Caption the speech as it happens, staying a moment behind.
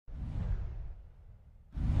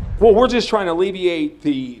Well, we're just trying to alleviate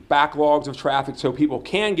the backlogs of traffic so people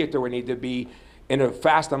can get to where they need to be in a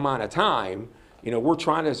fast amount of time. You know, we're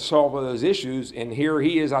trying to solve all those issues, and here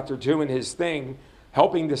he is out there doing his thing,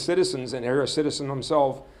 helping the citizens, and here a citizen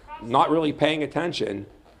himself not really paying attention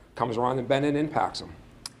comes around and bend and impacts them.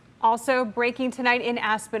 Also breaking tonight in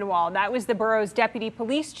Aspinwall. That was the borough's deputy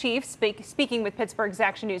police chief speaking with Pittsburgh's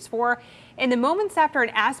Action News 4 in the moments after an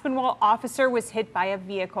Aspinwall officer was hit by a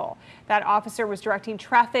vehicle. That officer was directing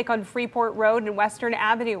traffic on Freeport Road and Western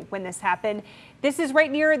Avenue when this happened. This is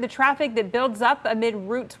right near the traffic that builds up amid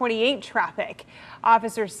Route 28 traffic.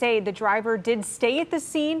 Officers say the driver did stay at the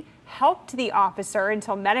scene, helped the officer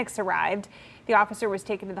until medics arrived. The officer was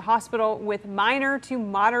taken to the hospital with minor to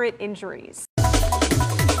moderate injuries.